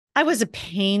I was a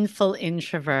painful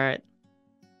introvert.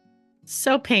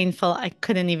 So painful, I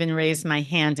couldn't even raise my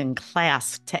hand in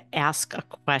class to ask a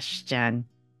question.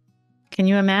 Can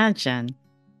you imagine?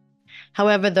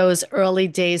 However, those early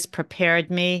days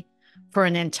prepared me for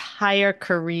an entire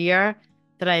career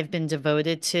that I've been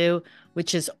devoted to,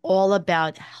 which is all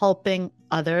about helping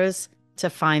others to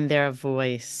find their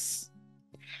voice,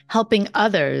 helping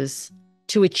others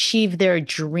to achieve their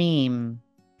dream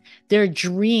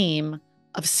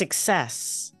of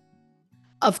success,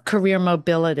 of career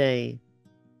mobility,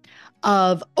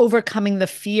 of overcoming the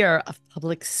fear of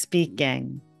public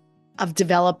speaking, of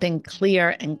developing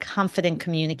clear and confident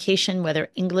communication, whether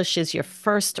English is your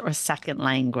first or second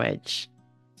language.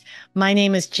 My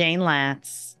name is Jayne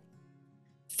Latz,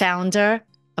 founder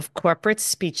of Corporate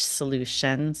Speech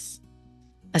Solutions,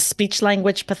 a speech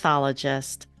language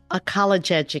pathologist, a college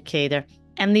educator,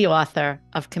 and the author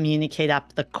of Communicate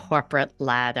Up the Corporate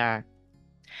Ladder.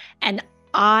 And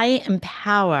I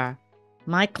empower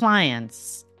my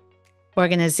clients,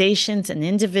 organizations, and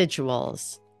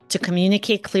individuals to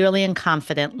communicate clearly and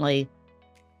confidently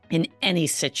in any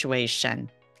situation.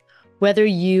 Whether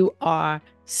you are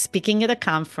speaking at a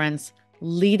conference,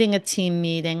 leading a team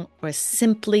meeting, or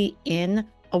simply in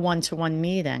a one-to-one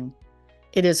meeting,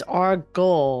 it is our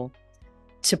goal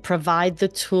to provide the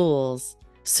tools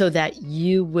so that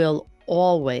you will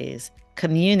always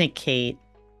communicate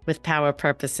with power,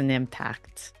 purpose, and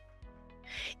impact.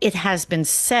 It has been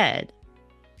said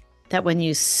that when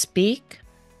you speak,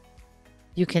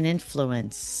 you can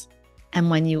influence. And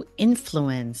when you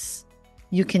influence,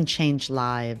 you can change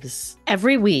lives.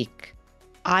 Every week,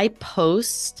 I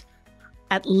post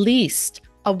at least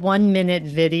a 1-minute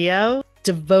video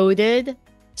devoted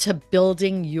to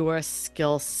building your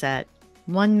skill set.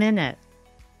 1 minute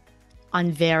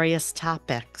on various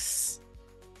topics.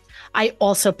 I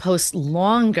also post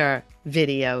longer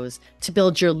videos to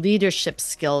build your leadership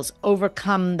skills,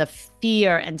 overcome the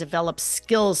fear, and develop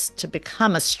skills to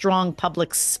become a strong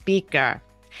public speaker,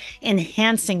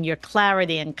 enhancing your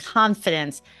clarity and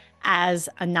confidence as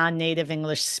a non-native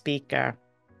English speaker.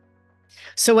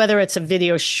 So whether it's a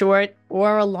video short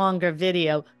or a longer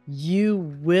video, you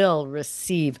will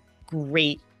receive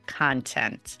great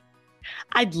content.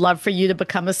 I'd love for you to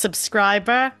become a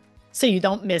subscriber so you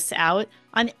don't miss out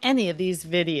on any of these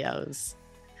videos.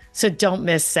 So don't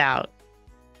miss out.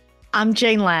 I'm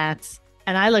Jayne Latz,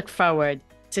 and I look forward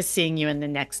to seeing you in the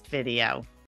next video.